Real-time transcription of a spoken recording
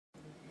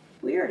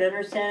We are at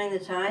Understanding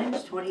the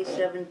Times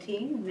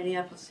 2017,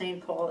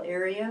 Minneapolis-St. Paul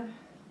area,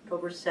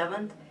 October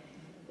 7th.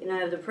 And I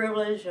have the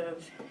privilege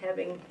of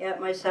having at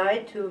my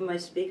side two of my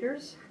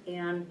speakers.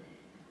 And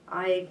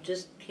I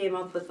just came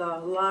up with a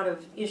lot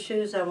of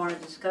issues I want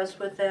to discuss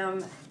with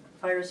them,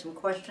 fire some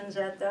questions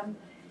at them.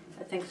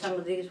 I think some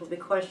of these will be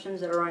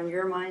questions that are on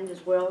your mind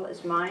as well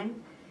as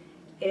mine.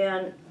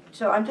 And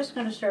so I'm just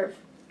going to start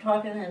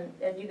talking,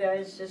 and you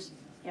guys just,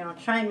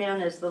 chime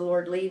in as the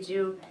Lord leads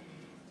you.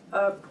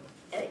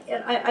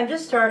 And I'm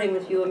just starting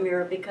with you,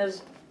 Amir,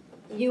 because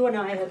you and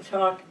I have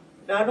talked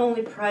not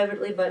only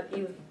privately, but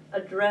you've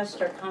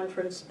addressed our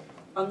conference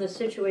on the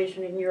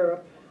situation in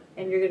Europe,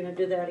 and you're going to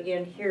do that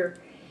again here.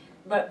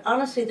 But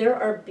honestly, there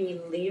are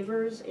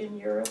believers in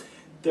Europe.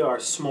 There are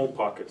small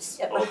pockets.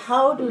 Yeah, but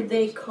how do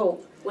they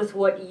cope with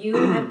what you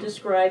have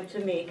described to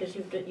me? Because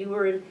you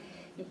were in,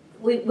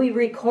 we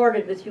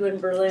recorded with you in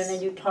Berlin,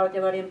 and you talked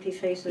about empty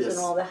faces and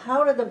all that.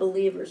 How do the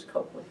believers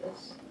cope with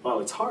this? Well,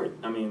 it's hard.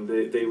 I mean,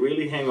 they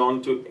really hang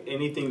on to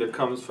anything that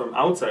comes from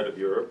outside of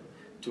Europe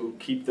to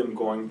keep them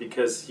going,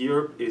 because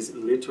Europe is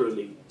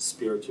literally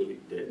spiritually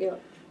dead. Yeah.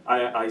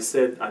 I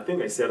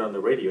think I said on the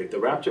radio, if the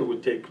rapture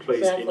would take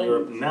place in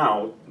Europe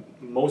now,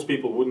 most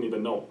people wouldn't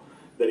even know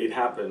that it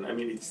happened. I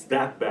mean, it's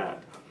that bad.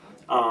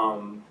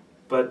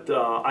 But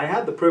I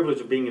had the privilege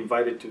of being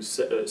invited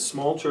to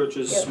small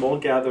churches, small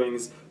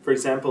gatherings. For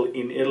example,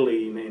 in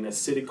Italy, in a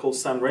city called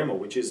San Remo,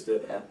 which is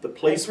the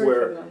place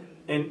where,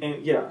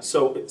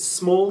 so it's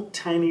small,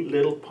 tiny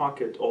little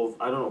pocket of,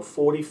 I don't know,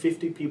 40,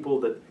 50 people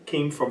that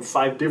came from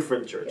 5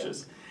 different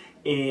churches.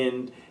 Yeah.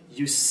 And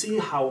you see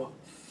how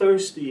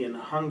thirsty and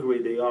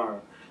hungry they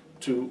are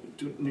to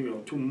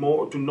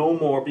know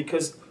more,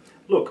 because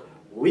look,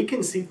 we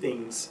can see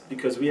things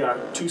because we are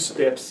 2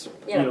 steps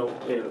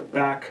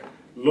back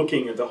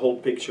looking at the whole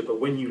picture, but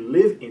when you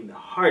live in the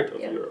heart of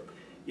Europe,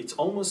 it's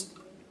almost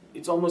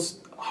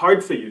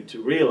hard for you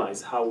to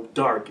realize how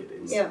dark it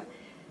is. Yeah,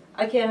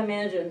 I can't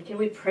imagine. Can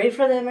we pray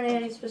for them in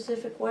any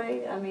specific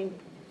way? I mean,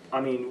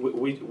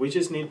 we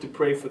just need to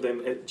pray for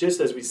them, just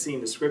as we see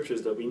in the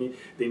scriptures that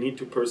they need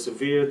to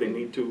persevere, they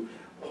need to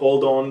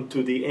hold on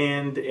to the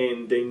end,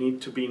 and they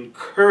need to be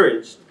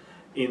encouraged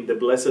in the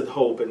blessed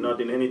hope and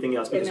not in anything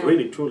else, because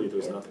really, truly,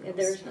 there's nothing else.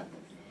 There's nothing.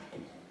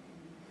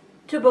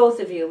 To both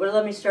of you, but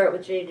let me start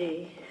with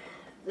JD.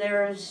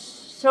 There's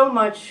so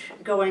much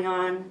going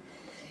on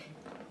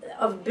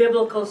of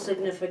biblical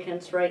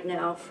significance right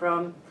now.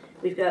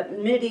 We've got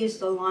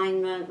Mideast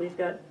alignment, we've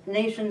got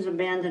nations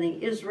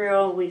abandoning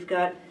Israel, we've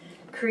got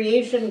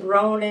creation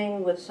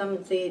groaning with some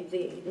of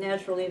the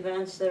natural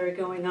events that are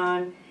going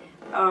on.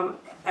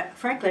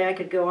 Frankly, I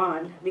could go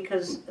on,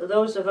 because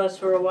those of us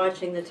who are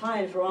watching the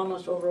Times were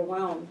almost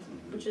overwhelmed,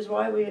 which is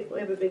why we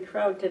have a big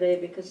crowd today,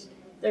 because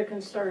they're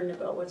concerned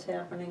about what's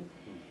happening.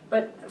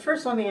 But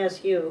first, let me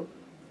ask you,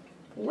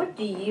 what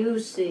do you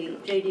see,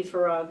 J.D.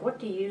 Farag, what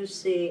do you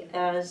see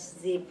as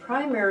the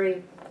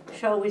primary,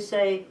 shall we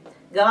say,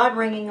 God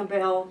ringing a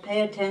bell,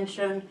 pay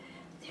attention,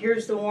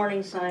 here's the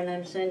warning sign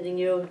I'm sending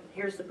you,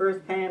 here's the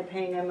birth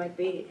pain I might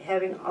be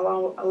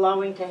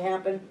allowing to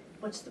happen?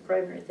 What's the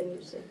primary thing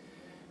you see?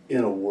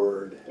 In a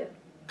word,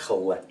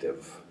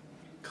 collective.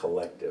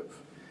 Collective.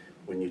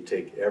 When you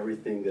take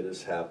everything that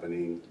is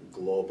happening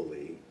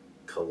globally,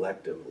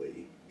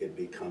 collectively, it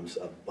becomes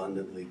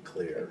abundantly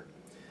clear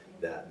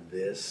that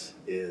this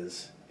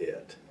is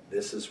it.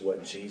 This is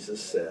what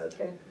Jesus said.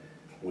 Okay.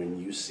 When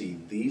you see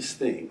these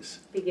things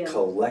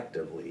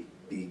collectively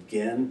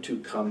begin to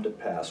come to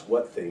pass,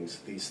 what things?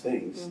 These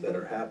things that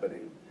are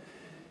happening,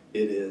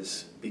 it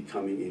is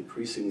becoming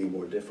increasingly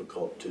more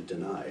difficult to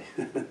deny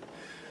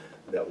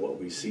that what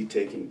we see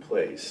taking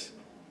place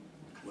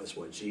was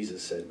what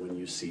Jesus said. When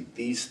you see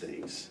these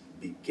things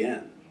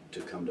begin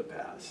to come to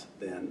pass,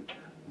 then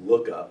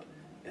look up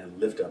and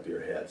lift up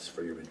your heads,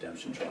 for your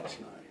redemption draws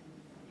nigh.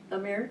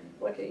 Amir,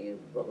 what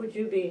would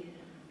you be?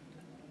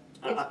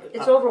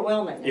 It's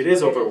overwhelming. It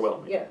is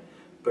overwhelming. Yeah.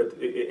 But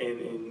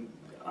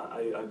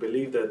I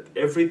believe that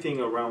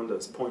everything around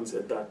us points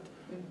at that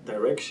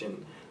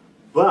direction.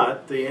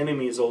 But the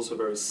enemy is also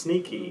very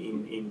sneaky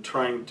in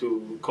trying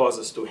to cause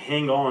us to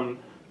hang on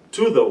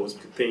to those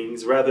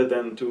things rather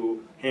than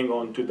to hang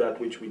on to that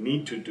which we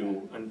need to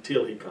do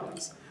until he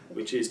comes,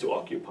 which is to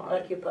occupy.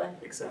 Occupy.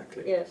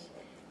 Exactly. Yes.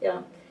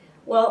 Yeah.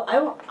 Well,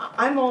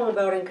 I'm all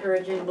about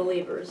encouraging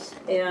believers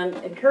and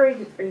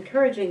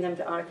encouraging them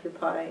to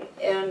occupy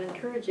and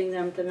encouraging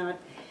them to not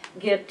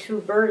get too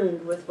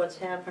burdened with what's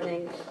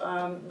happening.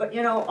 But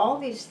all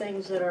these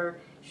things that are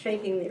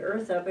shaking the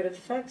earth up, it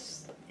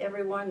affects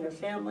everyone, their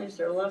families,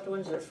 their loved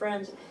ones, their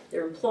friends,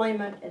 their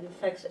employment. It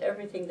affects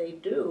everything they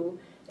do.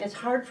 It's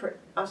hard for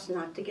us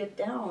not to get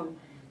down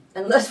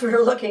unless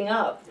we're looking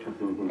up,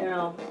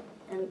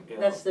 And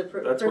that's the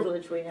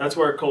privilege we have. That's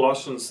where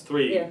Colossians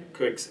 3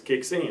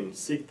 kicks in.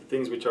 Seek the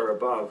things which are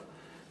above.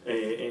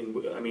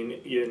 And I mean,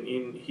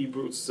 in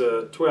Hebrews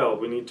 12,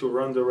 we need to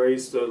run the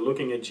race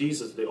looking at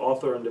Jesus, the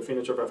author and the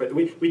finisher of our faith.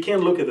 We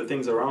can't look at the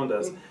things around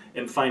us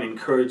and find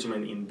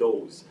encouragement in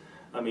those.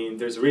 I mean,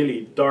 there's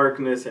really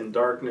darkness and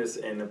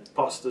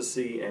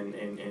apostasy, and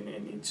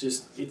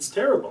it's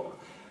terrible.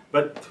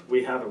 But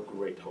we have a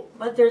great hope.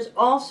 But there's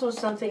also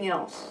something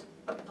else.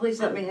 Please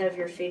let me have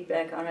your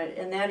feedback on it.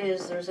 And that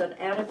is, there's an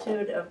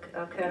attitude of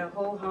kind of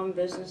ho-hum,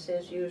 business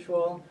as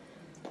usual,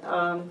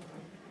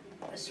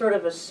 sort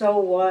of a so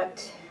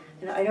what.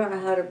 And I don't know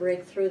how to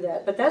break through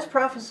that. But that's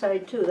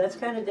prophesied too. That's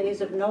kind of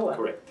days of Noah.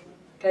 Correct.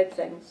 Type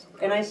things.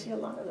 And I see a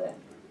lot of that.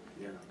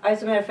 Yeah.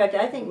 As a matter of fact,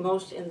 I think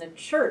most in the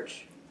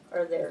church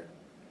are there.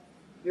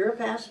 You're a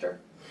pastor.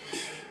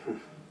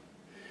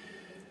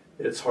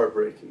 It's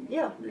heartbreaking.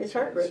 Yeah, it's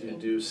heartbreaking. You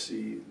do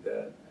see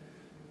that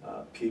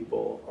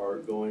people are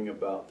going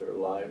about their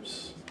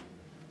lives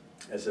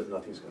as if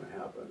nothing's going to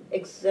happen.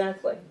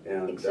 Exactly.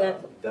 And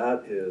exactly.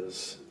 That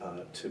is,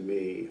 to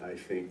me, I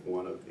think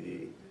one of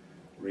the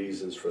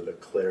reasons for the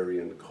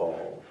clarion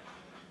call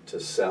to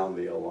sound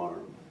the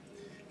alarm.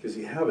 Because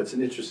it's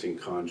an interesting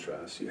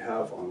contrast. You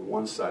have on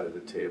one side of the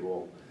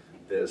table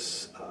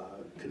this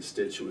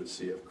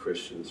constituency of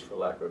Christians, for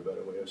lack of a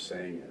better way of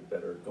saying it,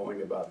 that are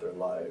going about their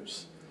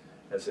lives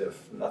as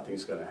if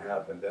nothing's going to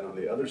happen. Then on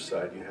the other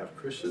side, you have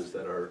Christians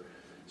that are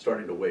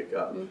starting to wake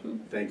up,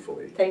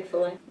 thankfully.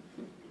 Thankfully.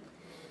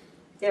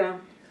 Yeah.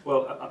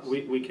 Well,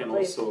 we can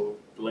also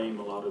blame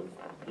a lot of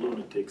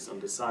lunatics on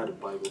the side of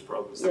Bible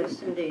prophecy.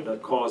 Yes, indeed.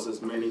 That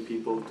causes many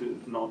people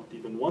to not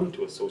even want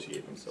to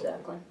associate themselves.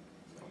 Exactly.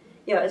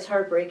 Yeah, it's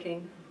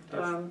heartbreaking.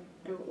 Yes. And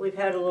we've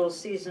had a little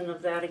season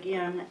of that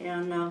again,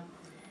 and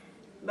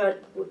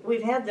but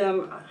we've had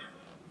them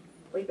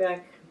way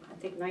back, I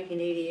think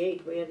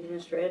 1988, we had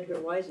Minister Edgar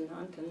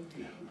Weisenhunt,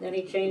 and then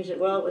he changed it,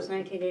 well, it was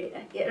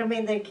 1980. I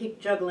mean, they keep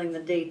juggling the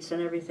dates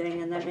and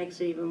everything, and that makes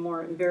it even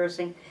more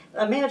embarrassing.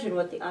 Imagine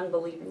what the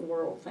unbelieving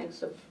world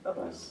thinks of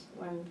us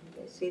when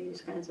they see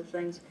these kinds of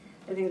things.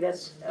 I think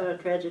that's a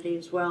tragedy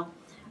as well.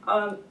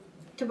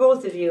 To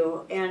both of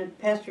you, and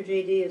Pastor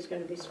J.D. is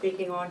going to be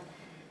speaking on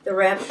the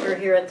rapture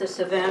here at this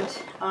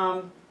event.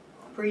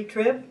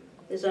 Pre-trib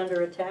is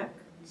under attack,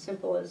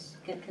 simple as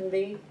it can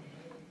be.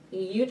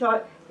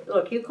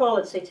 Look, you call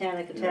it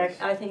satanic attack.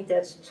 Yes. I think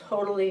that's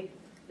totally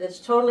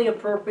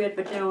appropriate.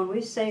 But you know, when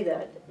we say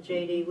that,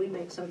 J.D., we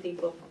make some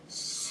people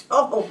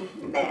so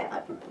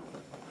mad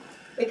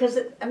because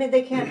I mean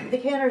they can't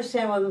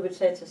understand why we would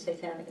say it's a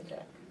satanic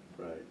attack.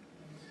 Right.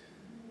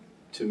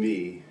 To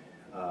me,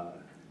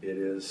 it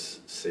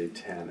is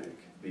satanic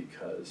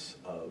because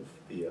of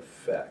the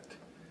effect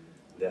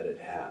that it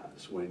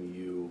has when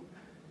you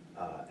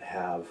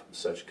have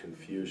such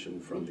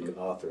confusion from the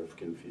author of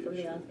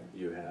confusion.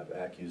 You have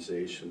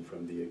accusation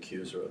from the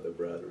accuser of the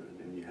brethren,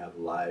 and you have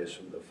lies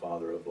from the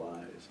father of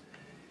lies.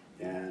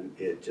 And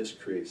it just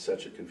creates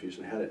such a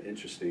confusion. I had an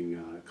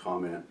interesting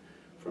comment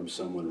from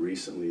someone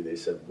recently. They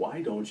said,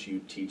 why don't you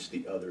teach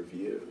the other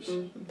views?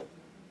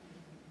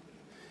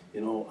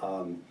 You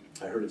know,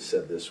 I heard it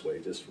said this way,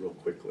 just real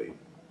quickly.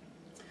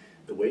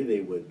 The way they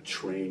would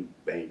train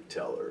bank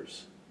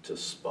tellers to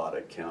spot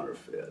a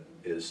counterfeit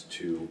is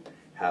to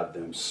have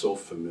them so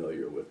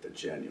familiar with the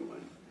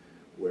genuine,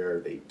 where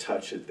they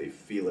touch it, they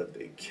feel it,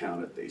 they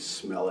count it, they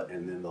smell it,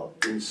 and then they'll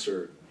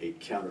insert a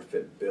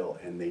counterfeit bill,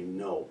 and they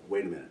know,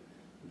 wait a minute,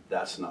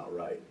 that's not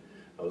right.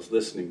 I was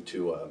listening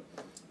to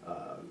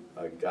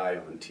a guy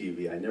on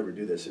TV. I never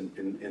do this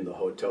in the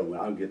hotel. When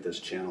I don't get this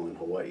channel in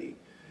Hawaii,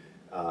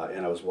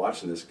 and I was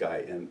watching this guy,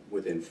 and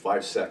within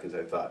 5 seconds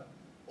I thought,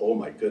 oh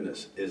my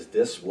goodness, is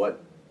this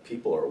what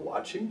people are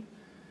watching?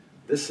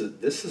 This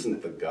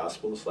isn't the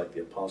gospel. It's like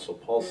the Apostle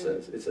Paul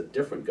says. It's a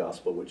different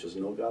gospel, which is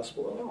no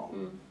gospel at all.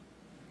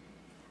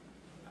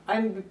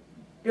 I'm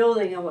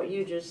building on what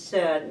you just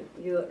said.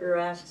 You're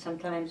asked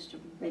sometimes to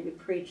maybe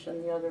preach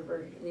on the other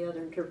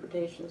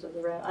interpretations of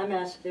the rapture. I'm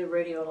asked to do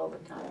radio all the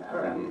time,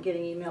 or I'm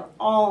getting email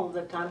all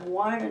the time.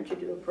 Why don't you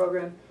do a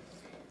program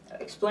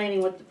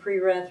explaining what the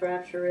pre-wrath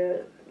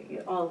rapture is?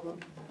 All of them.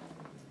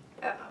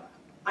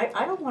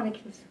 I don't want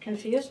to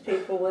confuse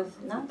people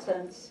with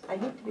nonsense. I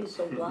hate to be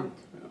so blunt.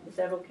 Is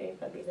that okay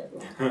if I be that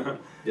blunt?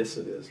 Yes,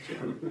 it is,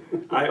 Jim.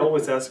 I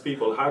always ask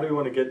people, how do you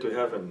want to get to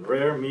heaven?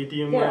 Rare,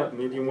 medium,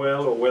 medium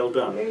well, or well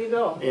done? There you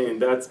go.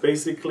 And that's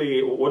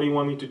basically, what do you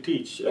want me to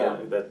teach?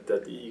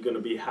 That you're going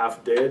to be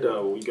half dead,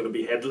 or you're going to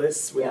be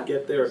headless when you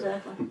get there?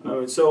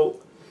 Exactly.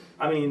 So,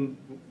 I mean,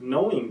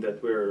 knowing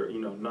that we're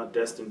not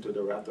destined to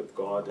the wrath of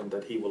God, and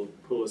that He will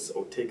pull us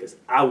or take us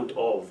out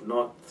of,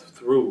 not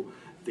through,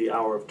 the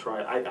hour of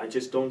trial, I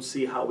just don't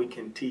see how we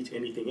can teach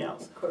anything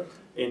else. Of course.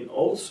 And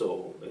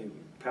also,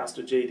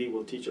 Pastor J.D.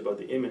 will teach about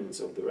the imminence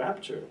of the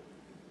rapture.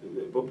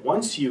 But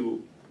once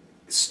you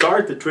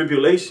start the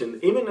tribulation,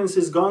 imminence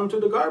is gone to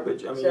the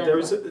garbage. I mean,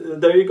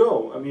 there you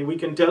go. I mean, we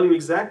can tell you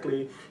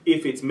exactly.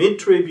 If it's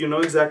mid-trib, you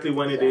know exactly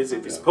when it is.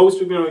 If it's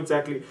post-trib, you know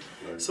exactly.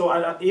 Right.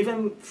 So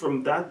even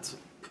from that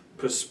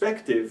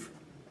perspective,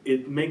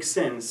 it makes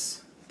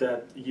sense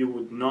that you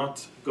would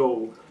not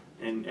go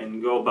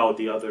and go about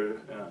the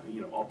other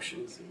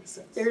options in a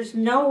sense. There's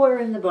nowhere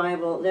in the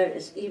Bible there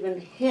is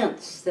even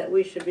hints that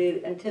we should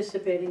be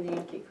anticipating the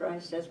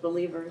Antichrist as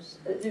believers.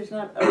 There's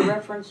not a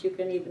reference you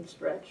can even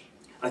stretch.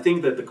 I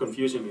think that the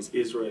confusion is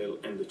Israel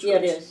and the church. Yeah,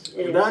 it is.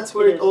 And that's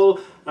where it all,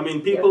 I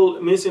mean,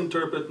 people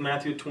misinterpret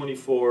Matthew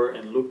 24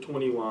 and Luke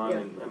 21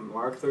 and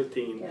Mark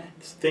 13,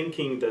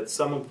 thinking that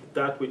some of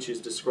that which is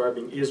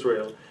describing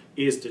Israel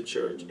is the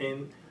church.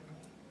 And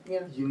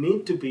you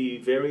need to be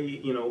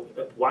very, you know,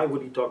 why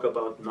would he talk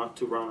about not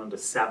to run on the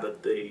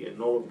Sabbath day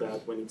and all of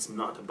that when it's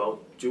not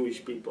about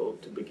Jewish people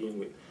to begin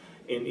with,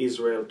 and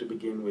Israel to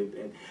begin with?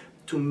 And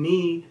to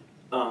me,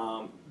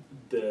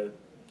 the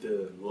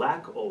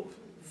lack of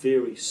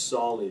very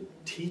solid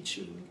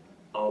teaching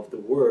of the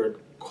word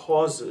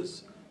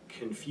causes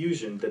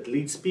confusion that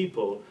leads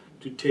people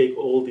to take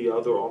all the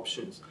other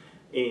options.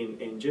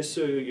 And just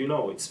so you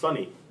know, it's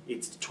funny,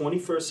 it's the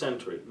 21st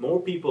century.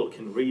 More people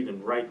can read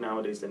and write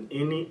nowadays than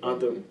any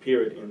other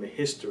period in the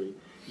history,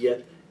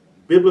 yet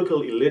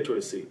biblical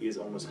illiteracy is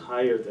almost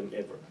higher than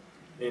ever.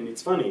 And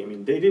it's funny, I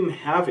mean, they didn't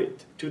have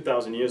it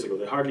 2,000 years ago.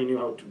 They hardly knew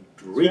how to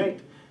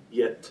read,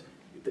 yet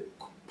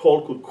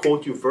Paul could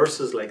quote you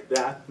verses like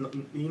that.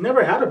 He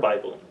never had a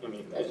Bible. I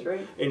mean, that's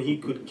right. And he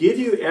could give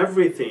you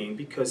everything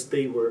because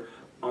they were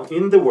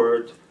in the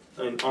Word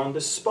and on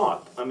the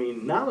spot. I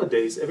mean,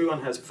 nowadays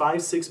everyone has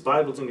 5, 6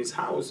 Bibles in his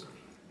house,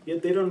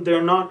 yet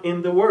they're not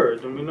in the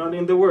Word. And we're not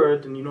in the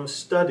Word, and you know,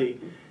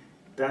 study.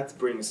 That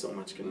brings so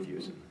much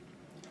confusion.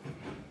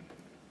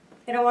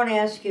 And I want to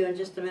ask you in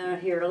just a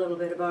minute here a little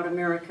bit about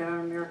America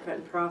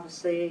and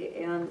prophecy,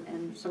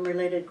 and some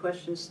related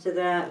questions to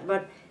that.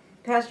 But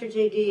Pastor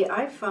J.D.,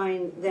 I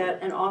find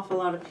that an awful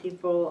lot of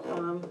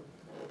people,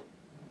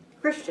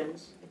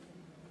 Christians,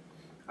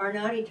 are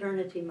not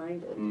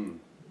eternity-minded.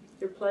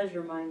 They're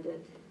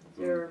pleasure-minded.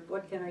 They're,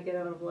 what can I get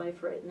out of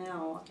life right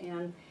now?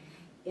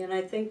 And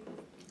I think,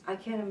 I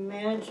can't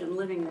imagine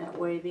living that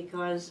way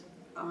because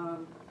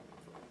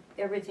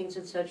everything's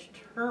in such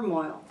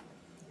turmoil.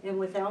 And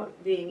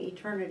without being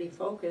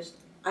eternity-focused,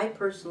 I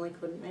personally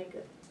couldn't make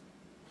it.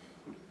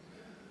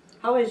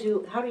 How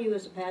do you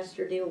as a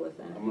pastor deal with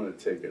that? I'm going to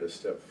take it a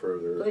step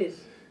further.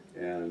 Please.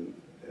 And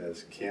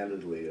as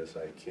candidly as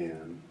I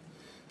can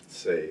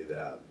say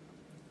that,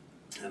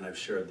 and I've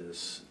shared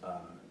this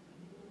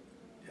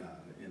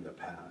in the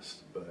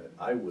past, but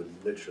I would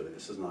literally,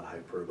 this is not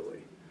hyperbole,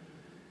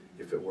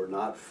 if it were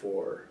not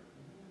for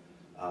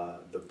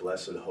the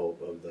blessed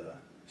hope of the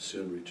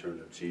soon return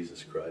of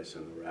Jesus Christ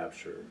and the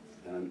rapture,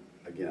 and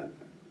again,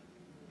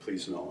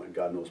 please know, and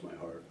God knows my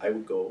heart, I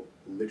would go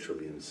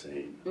literally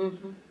insane.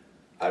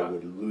 I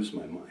would lose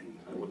my mind.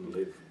 I wouldn't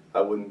live.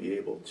 I wouldn't be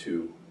able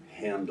to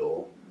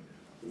handle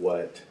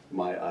what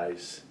my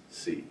eyes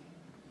see.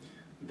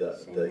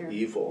 The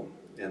evil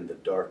and the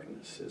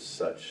darkness is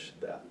such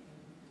that,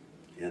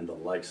 and the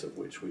likes of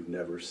which we've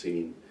never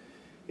seen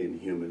in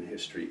human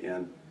history.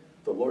 And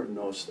the Lord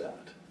knows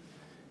that.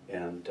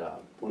 And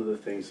one of the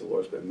things the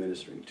Lord's been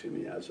ministering to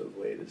me as of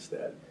late is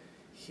that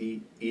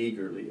He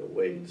eagerly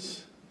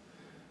awaits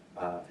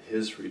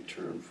His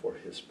return for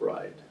His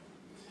bride.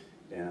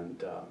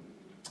 And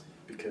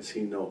because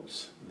He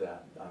knows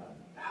that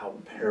how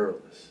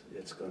perilous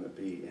it's going to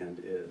be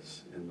and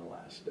is in the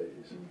last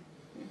days.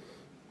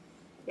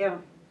 Yeah.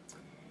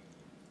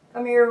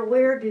 Amir,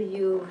 where do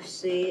you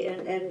see,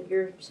 and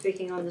you're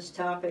speaking on this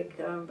topic,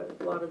 but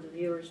a lot of the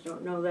viewers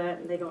don't know that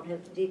and they don't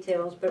have the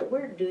details, but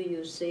where do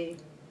you see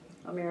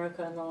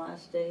America in the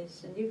last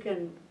days? And you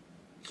can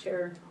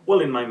share.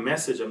 Well, in my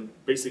message, I'm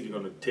basically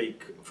going to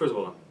take, first of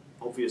all,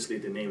 obviously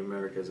the name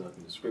America is not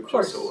in the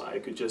scripture, so I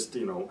could just,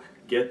 you know,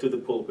 get to the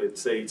pulpit,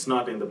 say it's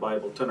not in the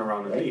Bible, turn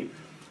around and leave.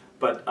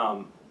 But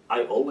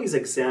I always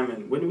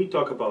examine, when we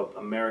talk about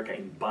America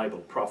in Bible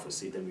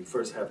prophecy, then we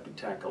first have to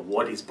tackle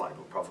what is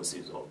Bible prophecy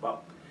is all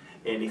about.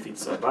 And if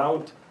it's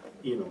about,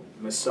 you know,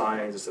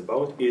 Messiah, it's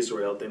about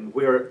Israel, then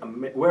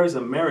where is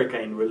America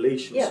in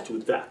relation to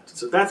that?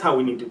 So that's how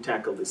we need to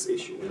tackle this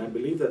issue. And I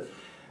believe that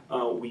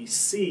we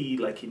see,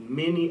 like in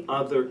many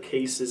other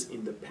cases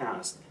in the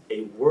past,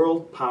 a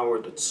world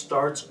power that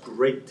starts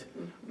great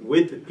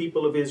with the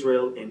people of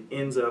Israel and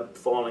ends up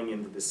falling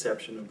in the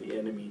deception of the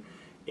enemy,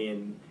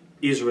 and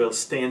Israel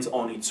stands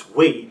on its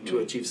way to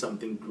achieve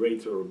something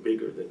greater or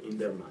bigger in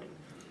their mind.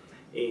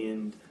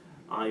 And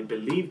I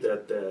believe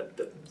that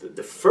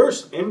the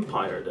first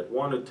empire that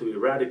wanted to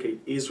eradicate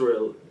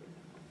Israel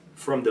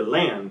from the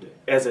land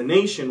as a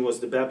nation was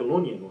the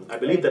Babylonian one. I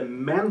believe the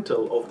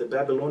mantle of the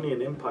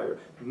Babylonian Empire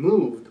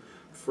moved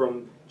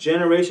from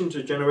generation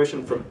to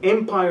generation, from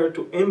empire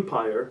to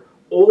empire,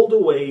 all the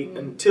way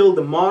until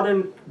the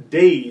modern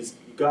days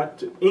got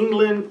to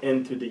England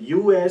and to the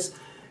US.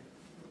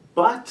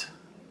 But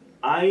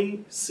I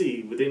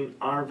see within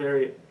our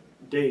very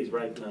days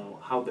right now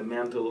how the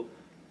mantle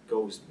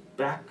goes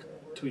back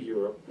to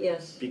Europe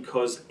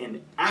because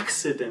an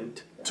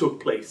accident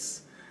took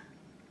place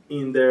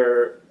in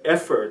their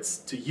efforts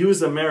to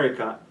use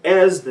America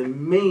as the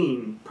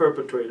main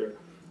perpetrator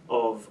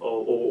of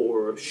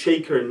or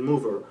shaker and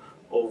mover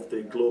of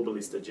the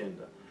globalist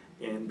agenda.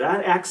 And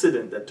that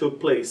accident that took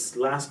place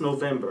last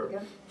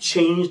November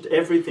changed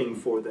everything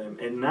for them.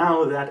 And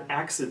now that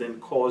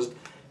accident caused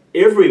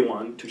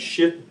everyone to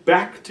shift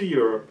back to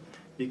Europe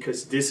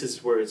because this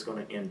is where it's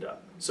going to end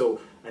up.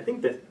 So I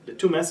think that the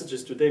two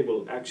messages today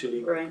will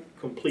actually Right.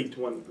 complete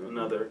one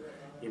another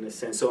in a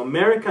sense. So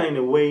America, in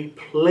a way,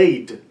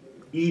 played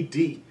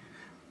ED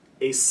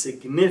a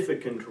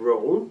significant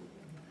role,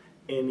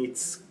 and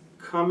it's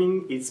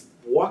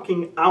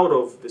walking out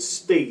of the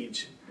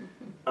stage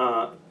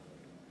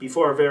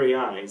before our very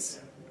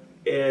eyes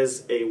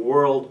as a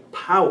world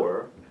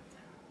power,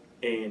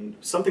 and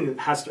something that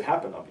has to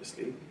happen,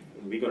 obviously.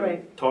 And we're going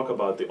to talk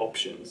about the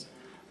options.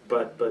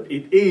 But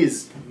it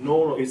is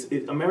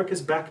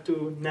America's back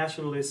to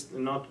nationalist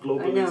and not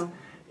globalist,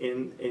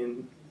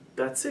 and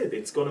that's it.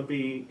 It's going to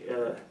be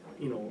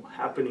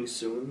happening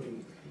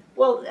soon.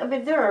 Well, I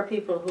mean, there are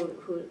people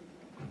who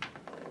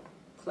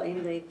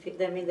claim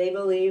they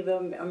believe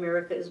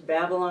America is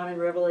Babylon in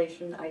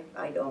Revelation.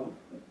 I don't,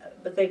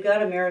 but they've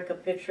got America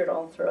pictured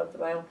all throughout the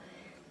Bible,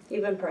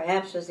 even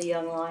perhaps as the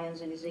young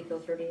lions in Ezekiel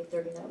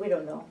 38:39. We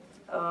don't know.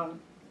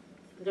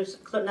 There's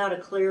not a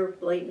clear,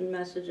 blatant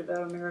message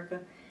about America.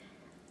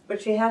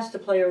 But she has to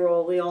play a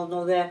role. We all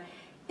know that.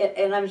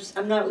 And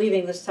I'm not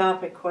leaving this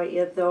topic quite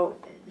yet, though,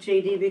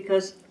 JD,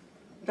 because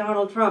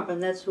Donald Trump,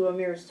 and that's who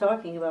Amir is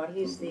talking about,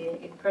 he's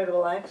the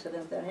incredible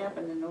accident that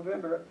happened in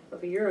November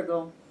of a year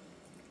ago.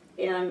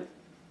 And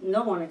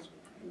no one,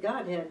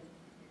 God had,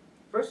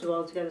 first of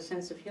all, he's got a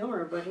sense of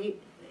humor, but he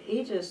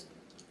just,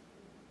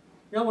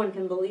 no one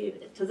can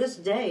believe, to this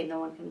day, no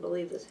one can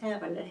believe this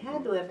happened. It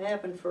had to have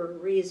happened for a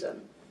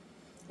reason.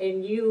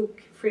 And you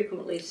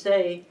frequently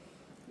say,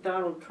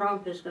 Donald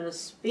Trump is going to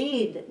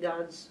speed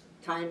God's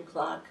time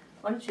clock.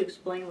 Why don't you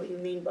explain what you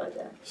mean by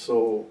that?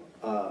 So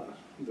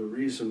the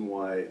reason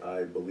why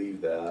I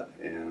believe that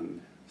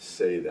and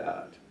say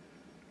that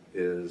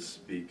is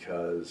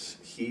because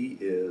he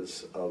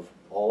is, of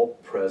all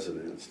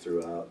presidents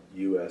throughout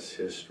U.S.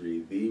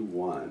 history, the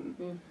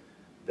one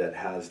that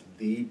has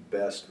the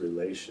best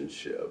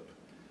relationship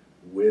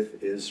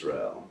with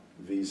Israel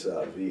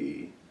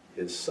vis-a-vis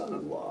his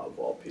son-in-law, of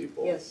all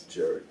people,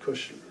 Jared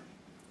Kushner.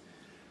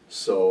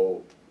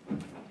 So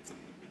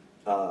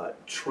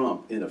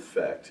Trump, in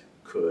effect,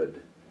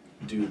 could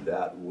do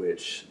that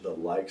which the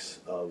likes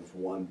of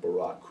one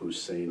Barack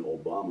Hussein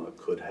Obama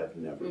could have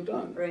never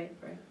done. Right.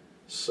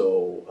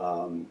 So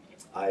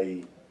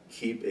I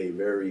keep a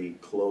very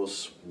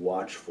close,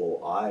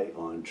 watchful eye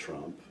on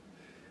Trump.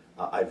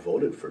 I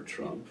voted for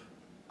Trump.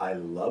 I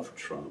love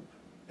Trump,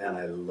 and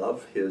I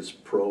love his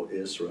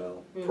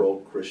pro-Israel,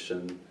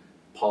 pro-Christian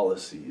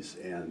policies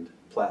and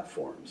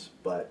platforms.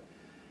 But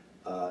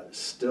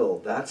still,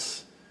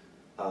 that's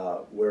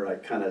where I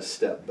kind of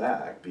step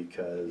back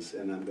because,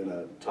 and I'm going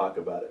to talk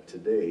about it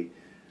today,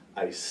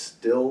 I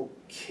still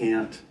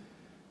can't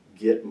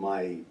get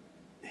my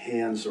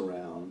hands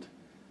around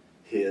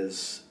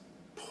his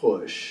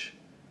push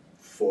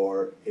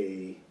for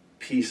a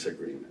peace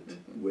agreement,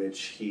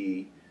 which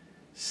he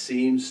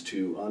seems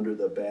to, under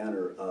the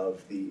banner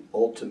of the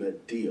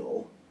ultimate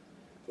deal,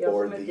 the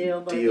ultimate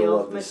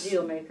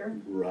deal maker.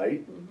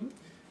 Right.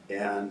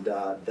 And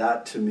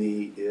that to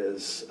me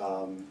is,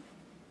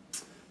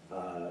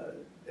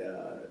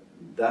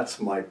 that's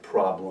my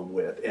problem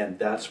with, and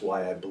that's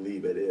why I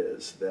believe it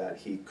is, that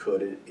he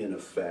could, in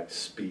effect,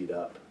 speed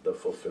up the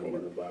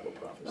fulfillment of Bible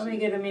prophecy. Let me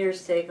get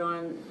Amir's take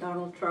on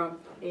Donald Trump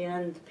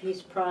and the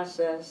peace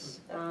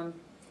process.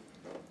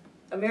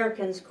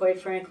 Americans, quite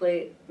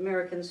frankly,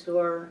 Americans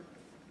who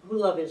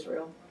love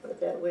Israel, put it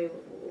that way,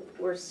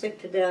 we're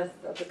sick to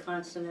death of the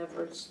constant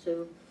efforts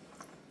to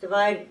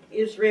divide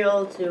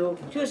Israel, to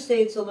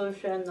two-state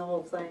solution, the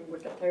whole thing. We're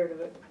tired of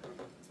it.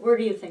 Where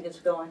do you think it's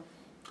going?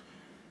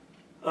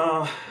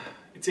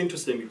 It's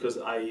interesting because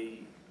I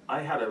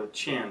had a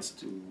chance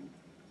to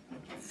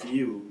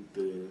view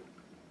the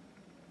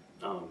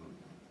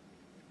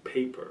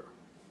paper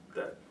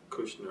that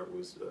Kushner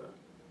was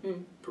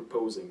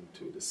proposing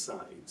to the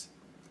sides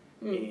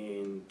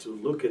and to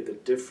look at the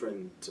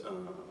different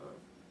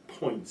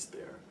points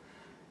there.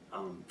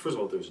 First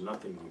of all, there's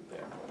nothing new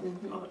there.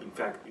 In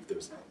fact, if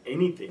there's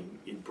anything,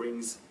 it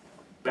brings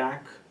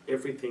back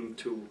everything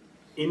to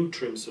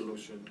interim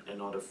solution and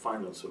not a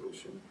final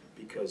solution,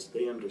 because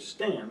they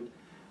understand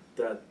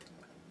that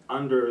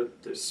under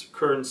this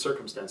current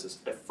circumstances,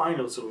 a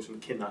final solution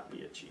cannot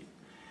be achieved.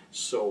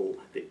 So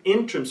the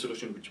interim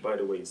solution, which by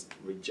the way is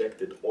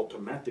rejected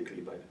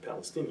automatically by the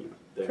Palestinians,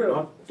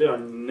 they are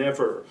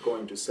never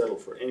going to settle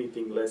for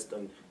anything less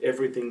than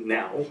everything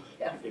now.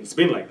 Yeah. It's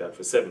been like that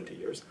for 70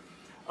 years.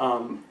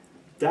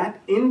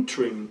 That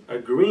interim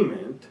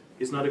agreement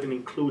is not even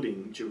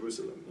including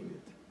Jerusalem in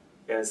it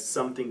as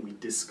something we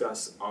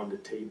discuss on the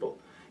table.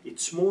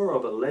 It's more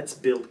of a let's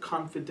build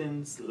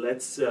confidence,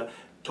 let's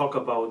talk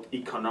about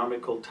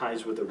economical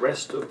ties with the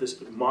rest of this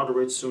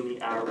moderate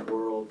Sunni Arab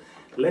world.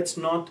 Let's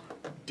not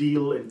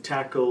deal and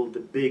tackle the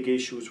big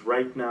issues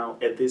right now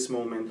at this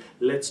moment.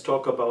 Let's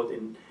talk about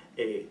in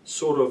a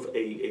sort of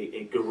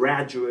a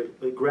gradual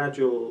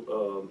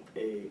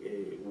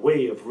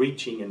way of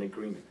reaching an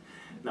agreement.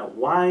 Now,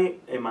 why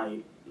am I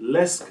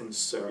less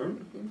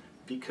concerned?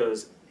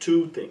 Because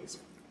two things.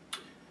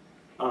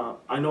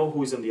 I know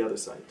who's on the other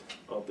side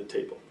of the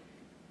table.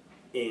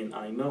 And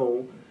I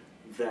know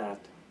that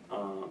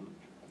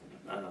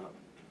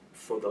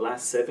for the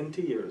last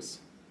 70 years,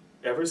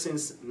 ever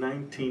since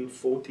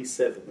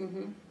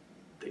 1947,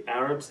 the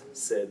Arabs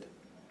said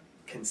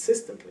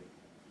consistently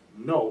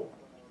no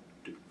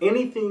to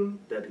anything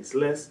that is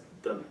less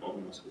than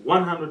almost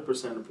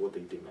 100% of what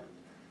they demand.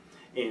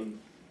 And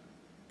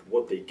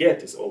what they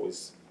get is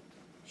always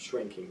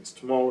shrinking,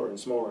 smaller and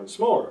smaller and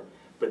smaller,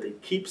 but they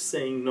keep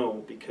saying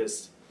no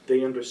because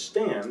they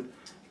understand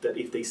that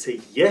if they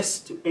say yes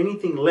to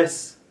anything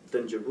less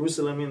than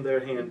Jerusalem in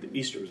their hand, the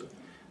East Jerusalem,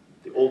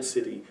 the old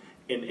city,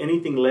 and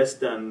anything less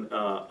than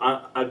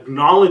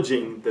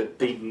acknowledging that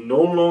they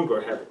no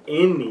longer have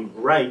any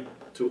right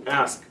to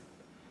ask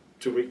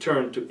to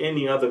return to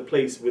any other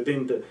place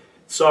within the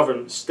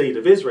sovereign state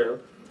of Israel,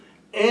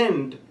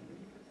 and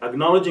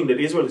acknowledging that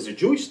Israel is a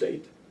Jewish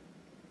state,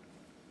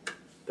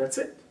 that's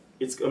it.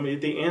 It's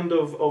the end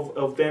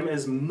of them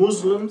as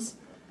Muslims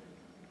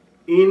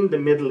in the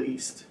Middle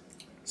East.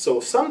 So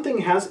something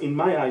has, in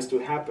my eyes, to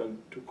happen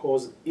to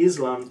cause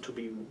Islam to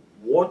be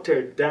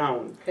watered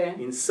down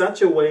in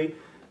such a way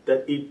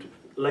that it,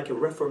 like a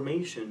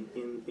reformation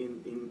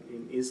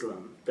in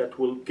Islam, that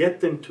will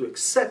get them to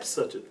accept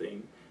such a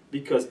thing,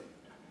 because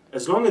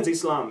as long as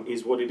Islam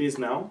is what it is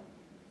now,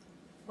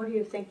 what do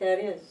you think that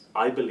is?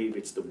 I believe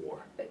it's the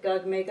war.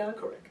 Gog Magog?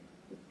 Correct.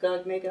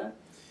 Gog Magog?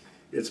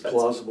 It's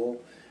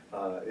plausible,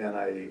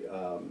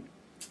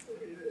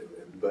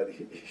 but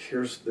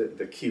here's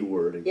the key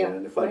word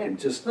again. Yeah, if I can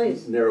just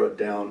narrow it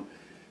down,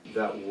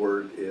 that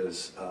word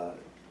is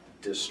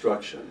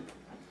destruction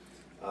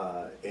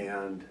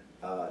and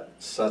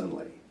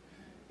suddenly.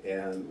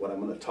 And what I'm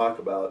going to talk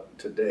about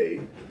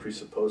today,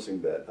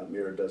 presupposing that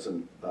Amir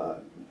doesn't,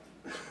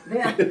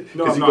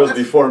 because he goes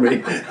before me.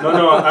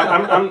 No,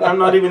 I'm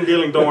not even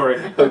dealing. Don't worry.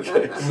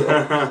 Okay.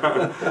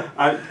 So.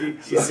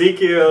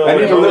 Ezekiel. I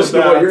need to listen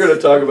to what you're going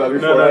to talk about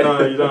before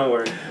No, you don't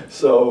worry.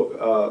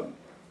 So,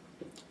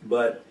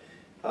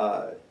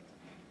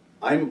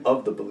 I'm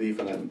of the belief,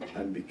 and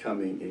I'm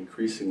becoming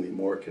increasingly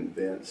more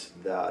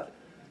convinced that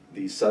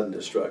the sudden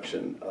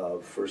destruction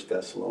of 1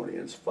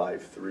 Thessalonians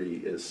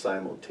 5:3 is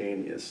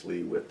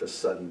simultaneously with the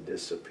sudden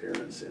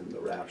disappearance in the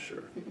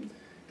rapture.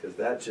 Because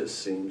that just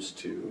seems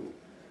to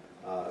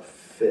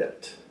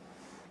fit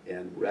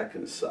and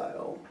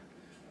reconcile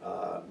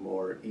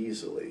more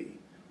easily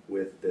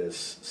with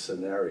this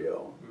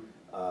scenario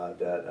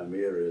that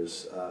Amir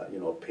is,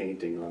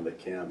 painting on the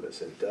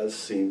canvas. It does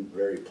seem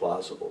very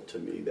plausible to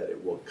me that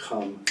it will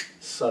come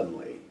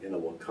suddenly, and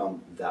it will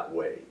come that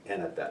way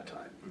and at that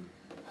time.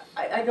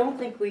 I don't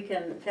think we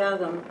can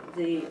fathom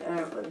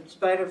in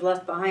spite of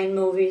Left Behind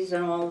movies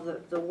and all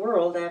the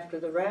world after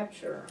the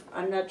rapture.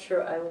 I'm not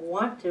sure I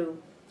want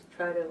to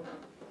try to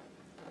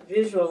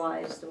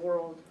visualize the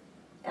world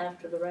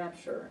after the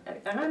rapture.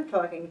 And I'm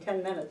talking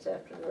 10 minutes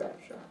after the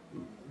rapture.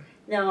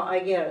 Now, I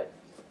get it.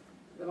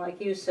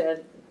 Like you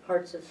said,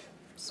 parts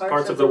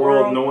of the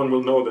world, no one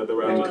will know that the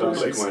rapture took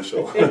place.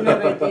 Inconsequential. It's no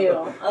big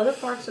deal. Other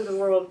parts of the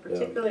world,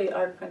 particularly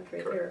our country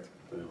here,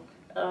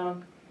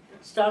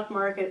 stock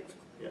market,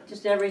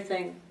 just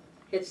everything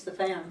hits the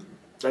fan.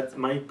 That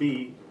might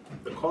be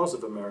the cause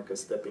of America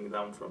stepping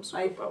down from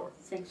superpower.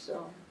 I think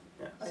so.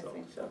 Yeah, I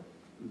think so.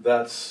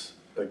 That's,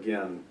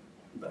 again,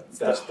 that's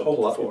the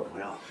hope for.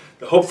 Well,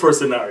 the hope for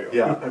scenario.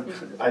 Yeah,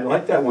 I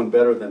like that one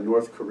better than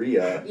North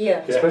Korea,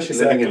 especially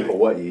living in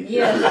Hawaii.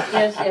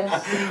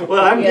 Yes.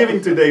 Well, I'm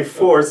giving today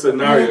 4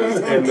 scenarios,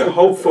 and the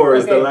hope for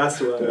is the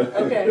last one.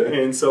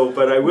 Okay. And so,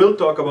 but I will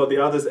talk about the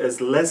others as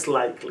less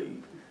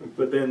likely,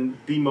 but then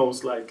the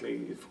most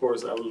likely, of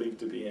course, I will leave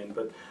to the end.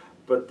 But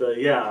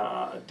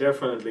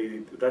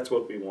definitely, that's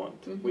what we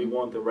want. We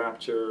want the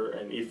rapture,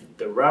 and if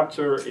the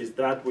rapture is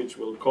that which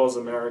will cause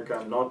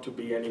America not to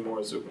be any more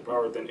a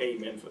superpower, then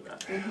amen for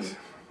that.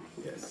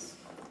 Yes.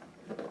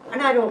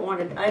 And I don't want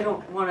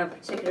to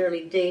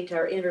particularly date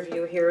our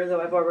interview here,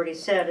 though I've already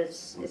said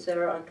it's at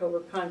our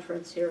October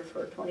conference here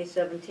for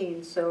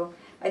 2017. So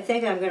I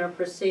think I'm going to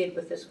proceed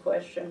with this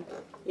question,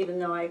 even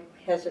though I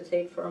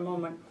hesitate for a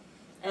moment.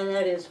 And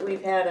that is,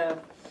 we've had a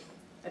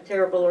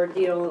terrible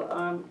ordeal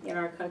in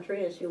our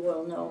country, as you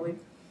well know. We've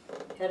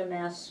had a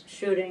mass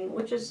shooting,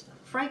 which is,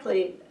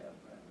 frankly,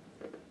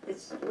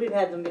 we've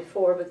had them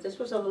before, but this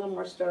was a little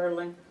more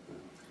startling.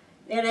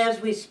 And as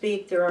we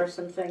speak, there are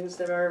some things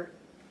that are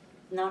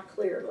not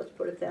clear, let's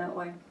put it that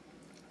way.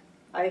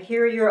 I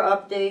hear your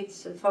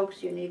updates, and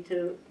folks, you need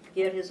to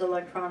get his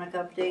electronic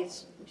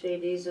updates,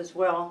 JD's as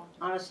well.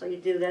 Honestly, you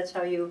do. That's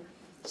how you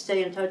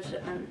stay in touch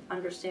and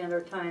understand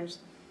our times,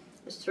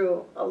 is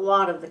through a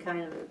lot of the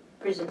kind of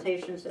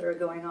presentations that are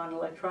going on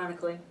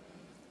electronically.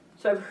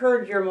 So I've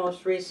heard your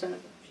most recent a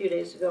few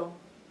days ago,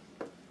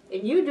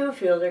 and you do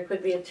feel there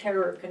could be a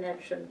terror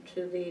connection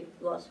to the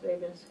Las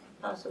Vegas,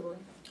 possibly.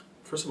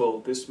 First of all,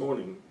 this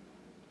morning,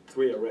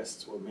 3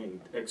 arrests were made.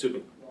 Excuse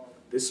me,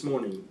 this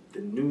morning the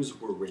news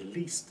were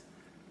released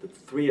that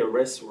 3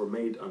 arrests were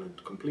made on a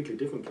completely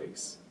different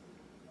case,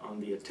 on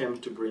the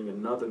attempt to bring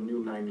another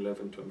new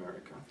 9/11 to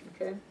America.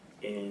 Okay.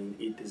 And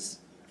it is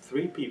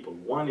 3 people.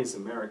 1 is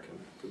American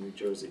from New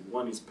Jersey,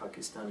 1 is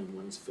Pakistani, and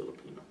 1 is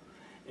Filipino.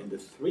 And the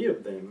 3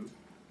 of them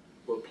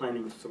were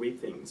planning three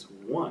things.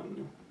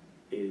 One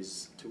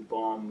is to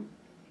bomb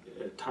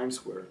Times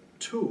Square.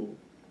 Two,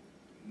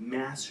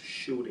 mass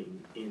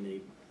shooting in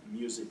a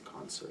music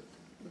concert.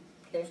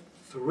 Okay.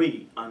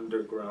 Three,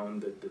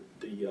 underground,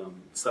 the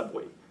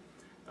subway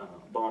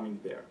bombing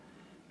there.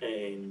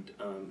 And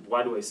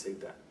why do I say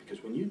that?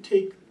 Because when you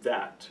take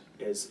that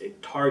as a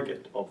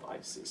target of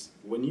ISIS,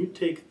 when you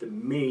take the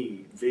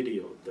May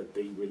video that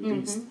they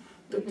released,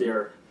 that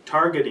they're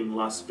targeting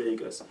Las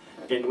Vegas,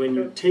 and when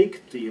you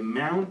take the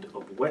amount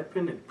of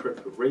weapon and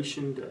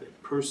preparation that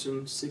a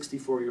person,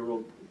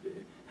 64-year-old,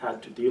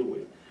 had to deal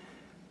with,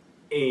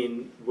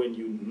 and when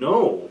you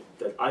know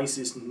that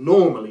ISIS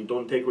normally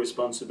don't take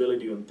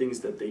responsibility on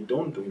things that they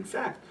don't do. In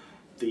fact,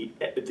 the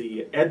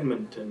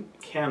Edmonton,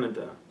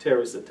 Canada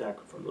terrorist attack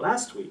from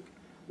last week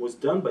was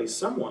done by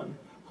someone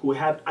who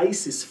had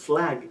ISIS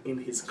flag in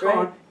his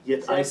car, yet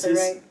exactly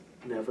ISIS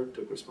never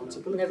took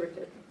responsibility. Never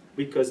did.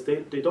 Because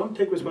they don't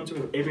take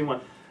responsibility for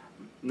everyone.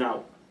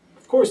 Now,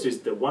 of course, there's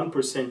the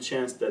 1%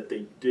 chance that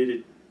they did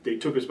it, they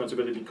took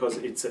responsibility because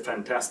it's a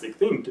fantastic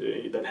thing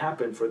that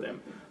happened for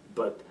them.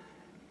 But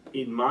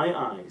in my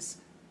eyes,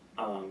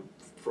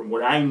 from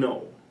what I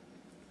know,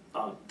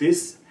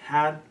 this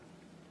had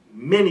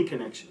many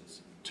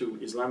connections to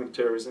Islamic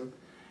terrorism,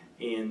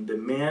 and the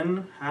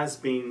man has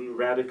been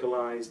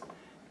radicalized,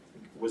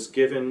 was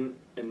given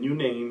a new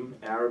name,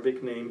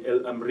 Arabic name, El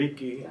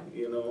Amriki,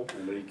 you know,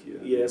 Amriki,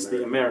 yes,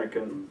 the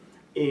American.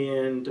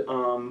 And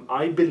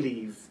I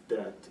believe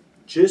that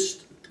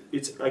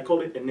I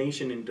call it a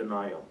nation in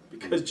denial,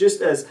 because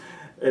just as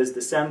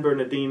the San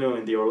Bernardino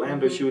and the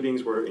Orlando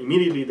shootings were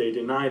immediately, they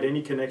denied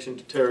any connection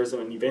to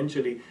terrorism, and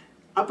eventually,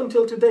 up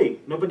until today,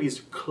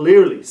 nobody's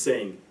clearly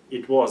saying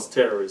it was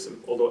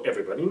terrorism, although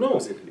everybody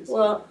knows it is.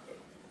 Well,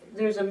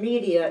 there's a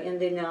media in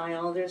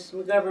denial, there's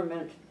some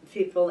government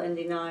people in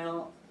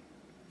denial,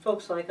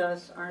 folks like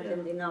us aren't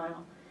in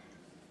denial.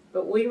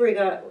 But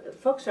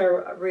folks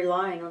are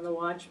relying on the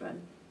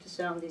watchmen to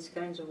sound these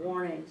kinds of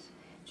warnings.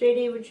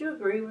 JD, would you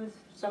agree with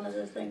some of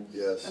the things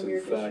Yes, Amir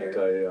in fact,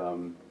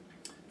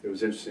 it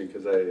was interesting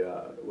because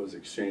I was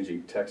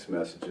exchanging text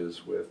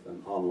messages with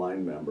an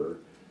online member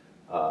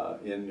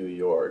in New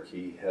York.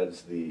 He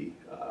heads the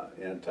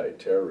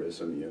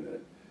anti-terrorism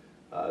unit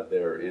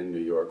there in New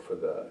York for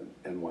the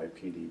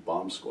NYPD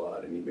bomb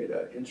squad, and he made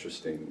an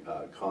interesting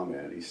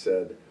comment. He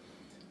said,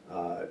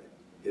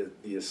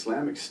 the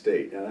Islamic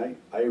State, and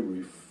I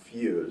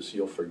refuse,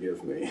 you'll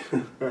forgive me,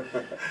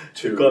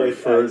 to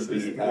refer to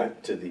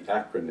the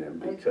acronym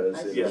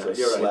because it is a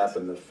slap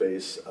in the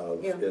face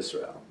of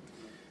Israel,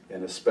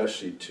 and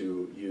especially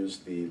to use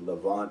the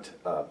Levant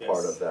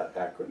part of that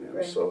acronym.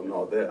 Right. So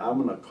no,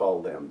 I'm going to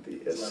call them the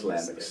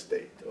Islamic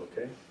State,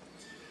 okay?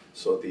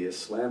 So the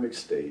Islamic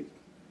State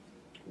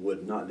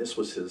would not, this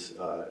was his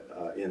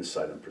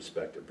insight and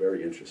perspective,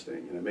 very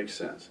interesting, and it makes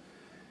sense.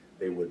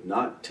 They would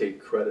not take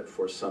credit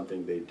for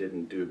something they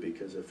didn't do,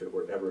 because if it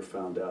were ever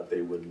found out,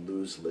 they would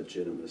lose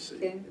legitimacy.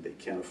 Okay. And they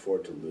can't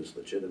afford to lose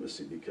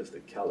legitimacy because the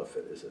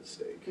caliphate is at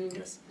stake.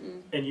 Yes.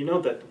 And you know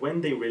that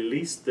when they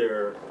released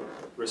their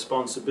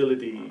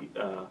responsibility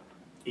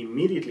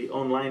immediately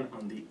online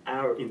on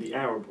in the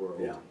Arab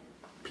world,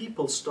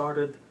 people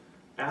started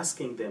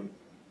asking them,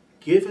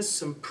 give us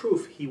some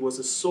proof he was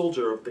a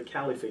soldier of the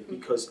caliphate,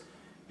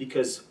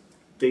 because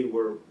they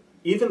were,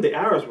 even the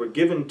Arabs were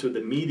given to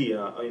the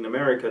media in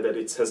America that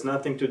it has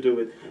nothing to do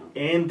with,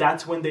 and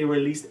that's when they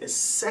released a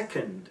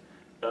second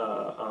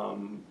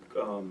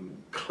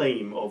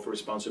claim of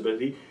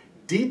responsibility,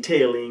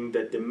 detailing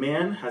that the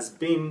man has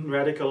been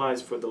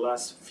radicalized for the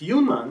last few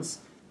months.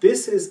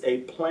 This is a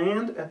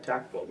planned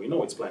attack. Well, we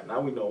know it's planned, now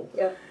we know.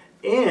 Yeah.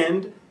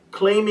 And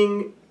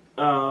claiming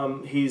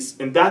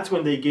and that's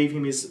when they gave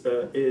him his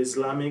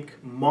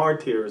Islamic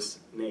martyr's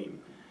name.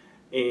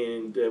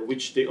 And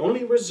which they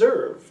only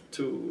reserve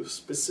to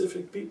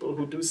specific people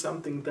who do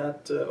something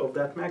of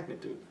that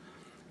magnitude.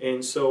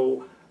 And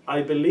so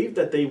I believe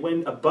that they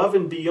went above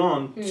and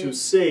beyond to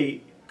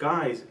say,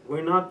 guys,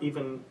 we're not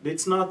even,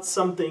 it's not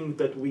something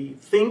that we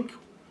think,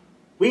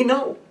 we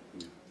know.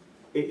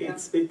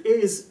 It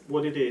is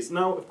what it is.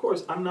 Now, of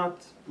course, I'm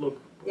not,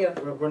 look,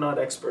 we're not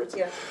experts.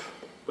 Yeah.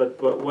 But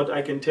what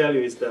I can tell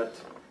you is that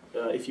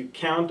if you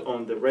count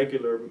on the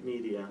regular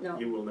media,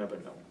 you will never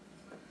know.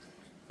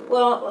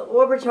 Well,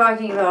 what we're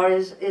talking about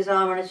is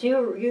ominous.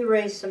 You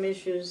raised some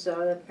issues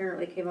that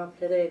apparently came up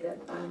today that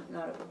I'm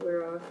not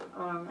aware of.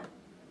 It'd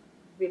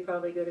be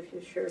probably good if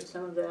you shared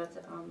some of that,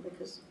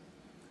 because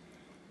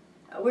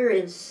we're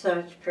in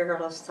such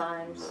perilous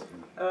times.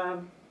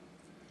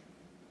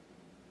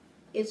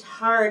 It's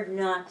hard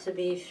not to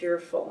be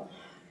fearful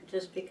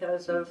just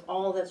because of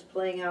all that's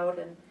playing out,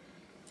 and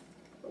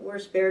we're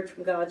spared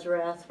from God's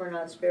wrath. We're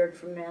not spared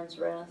from man's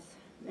wrath.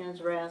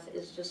 Man's wrath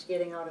is just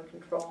getting out of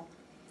control.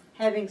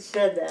 Having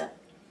said that,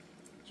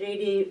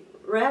 JD,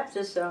 wrap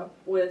this up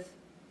with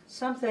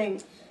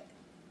something,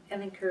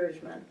 an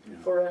encouragement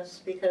for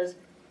us, because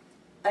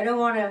I don't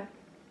want to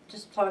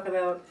just talk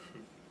about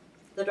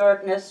the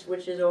darkness,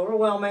 which is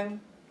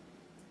overwhelming,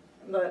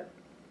 but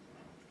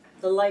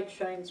the light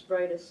shines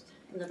brightest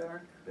in the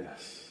dark.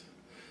 Yes.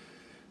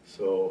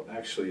 So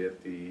actually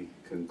at the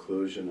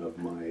conclusion of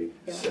my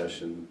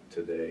session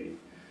today,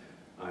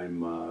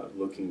 I'm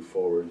looking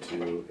forward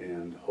to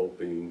and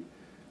hoping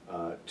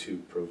to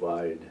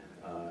provide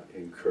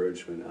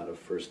encouragement out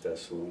of 1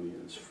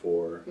 Thessalonians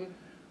 4,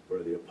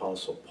 where the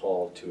Apostle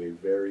Paul, to a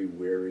very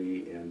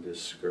weary and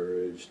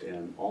discouraged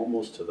and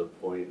almost to the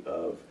point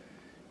of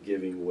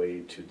giving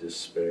way to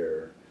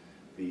despair,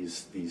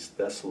 these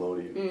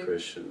Thessalonian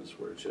Christians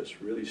were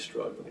just really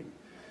struggling.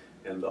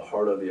 And the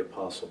heart of the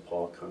Apostle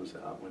Paul comes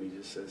out when he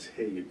just says,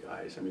 hey, you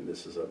guys, I mean,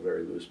 this is a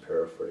very loose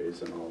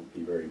paraphrase, and I'll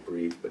be very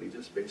brief, but he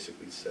just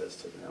basically says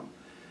to them,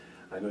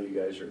 I know you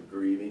guys are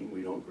grieving.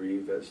 We don't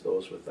grieve as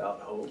those without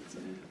hope.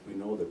 We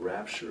know the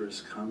rapture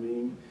is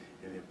coming.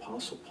 And the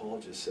Apostle Paul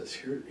just says,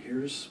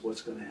 here's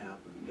what's going to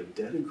happen. The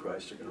dead in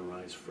Christ are going to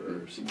rise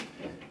first.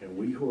 And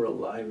we who are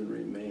alive and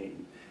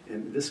remain.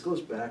 And this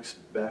goes back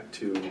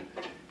to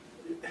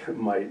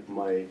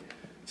my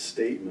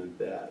statement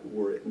that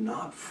were it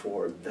not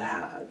for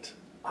that,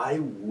 I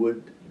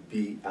would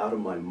be out of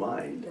my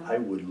mind. I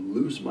would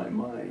lose my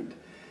mind.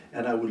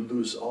 And I would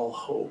lose all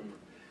hope.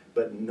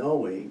 But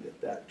knowing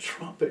that that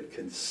trumpet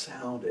can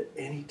sound at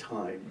any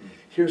time,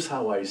 here's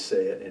how I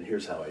say it and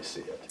here's how I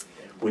see it.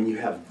 When you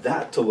have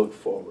that to look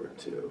forward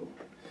to,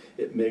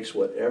 it makes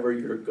whatever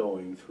you're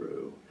going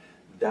through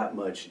that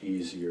much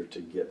easier to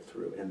get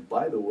through. And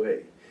by the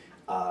way,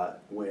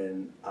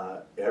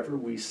 whenever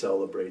we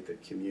celebrate the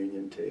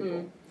communion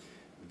table,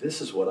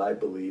 this is what I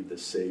believe the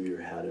Savior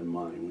had in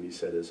mind when he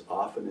said, as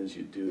often as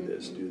you do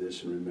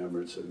this in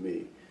remembrance of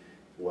me.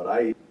 What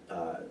I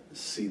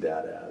see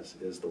that as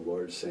is the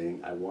Lord saying,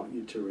 I want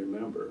you to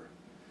remember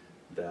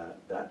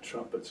that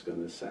trumpet's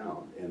going to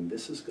sound, and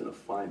this is going to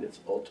find its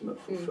ultimate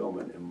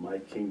fulfillment in my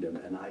kingdom,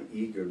 and I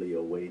eagerly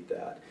await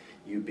that.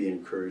 You be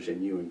encouraged,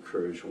 and you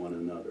encourage one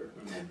another.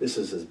 This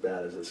is as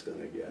bad as it's going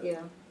to get.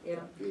 Yeah.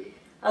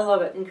 I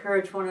love it.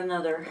 Encourage one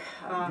another.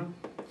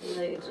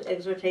 The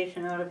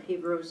exhortation out of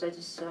Hebrews, I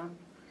just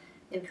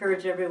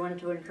encourage everyone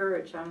to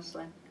encourage,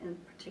 honestly, and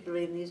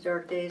particularly in these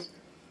dark days.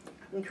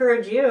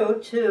 Encourage you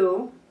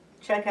to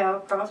check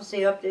out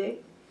Prophecy Update,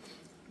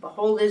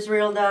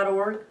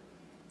 beholdisrael.org,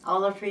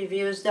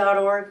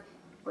 olivetreeviews.org.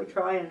 We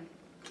try and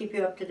keep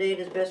you up to date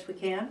as best we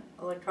can,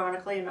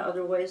 electronically and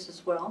other ways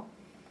as well.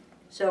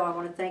 So I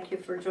want to thank you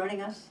for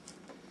joining us.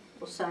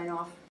 We'll sign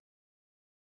off.